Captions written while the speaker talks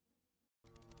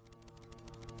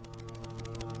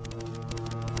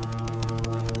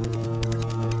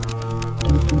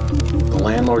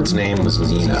landlord's name was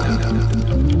Nina.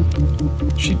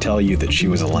 She'd tell you that she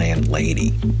was a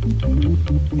landlady.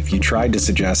 If you tried to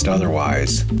suggest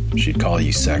otherwise, she'd call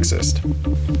you sexist.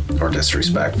 Or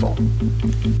disrespectful.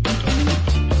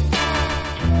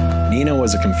 Nina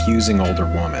was a confusing older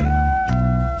woman.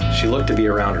 She looked to be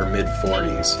around her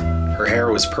mid-40s. Her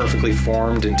hair was perfectly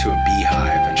formed into a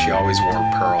beehive, and she always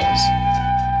wore pearls.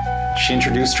 She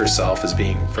introduced herself as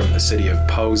being from the city of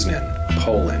Poznan,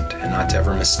 Poland, and not to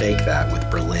ever mistake that with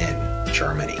Berlin,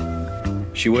 Germany.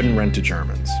 She wouldn't rent to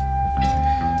Germans.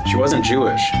 She wasn't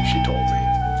Jewish, she told me.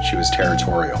 She was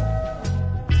territorial.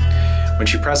 When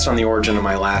she pressed on the origin of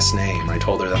my last name, I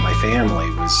told her that my family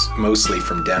was mostly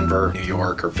from Denver, New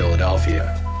York, or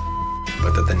Philadelphia,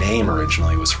 but that the name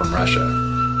originally was from Russia.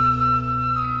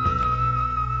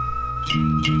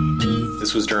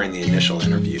 This was during the initial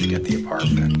interview to get the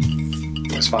apartment.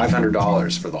 It was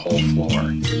 $500 for the whole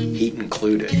floor, heat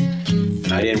included,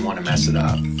 and I didn't want to mess it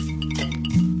up.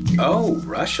 "Oh,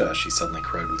 Russia," she suddenly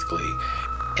crowed with glee.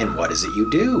 "And what is it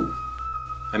you do?"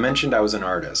 I mentioned I was an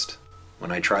artist.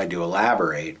 When I tried to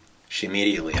elaborate, she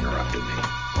immediately interrupted me.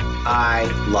 "I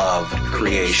love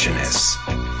creationists,"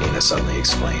 Nina suddenly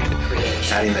exclaimed,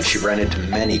 adding that she rented to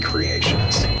many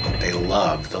creationists. They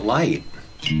love the light.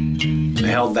 I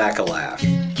held back a laugh.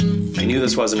 I knew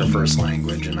this wasn't her first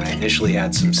language, and I initially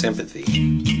had some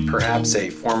sympathy. Perhaps a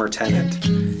former tenant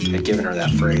had given her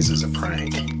that phrase as a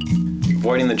prank.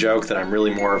 Avoiding the joke that I'm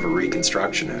really more of a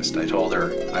reconstructionist, I told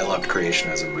her I loved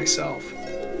creationism myself.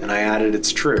 And I added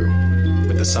it's true.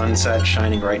 With the sunset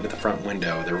shining right into the front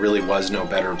window, there really was no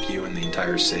better view in the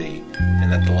entire city,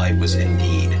 and that the light was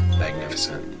indeed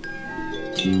magnificent.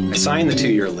 I signed the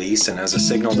 2-year lease, and as a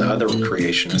signal to other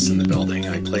creationists in the building,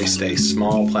 I placed a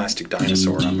small plastic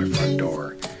dinosaur on my front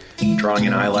door, drawing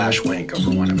an eyelash wink over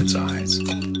one of its eyes.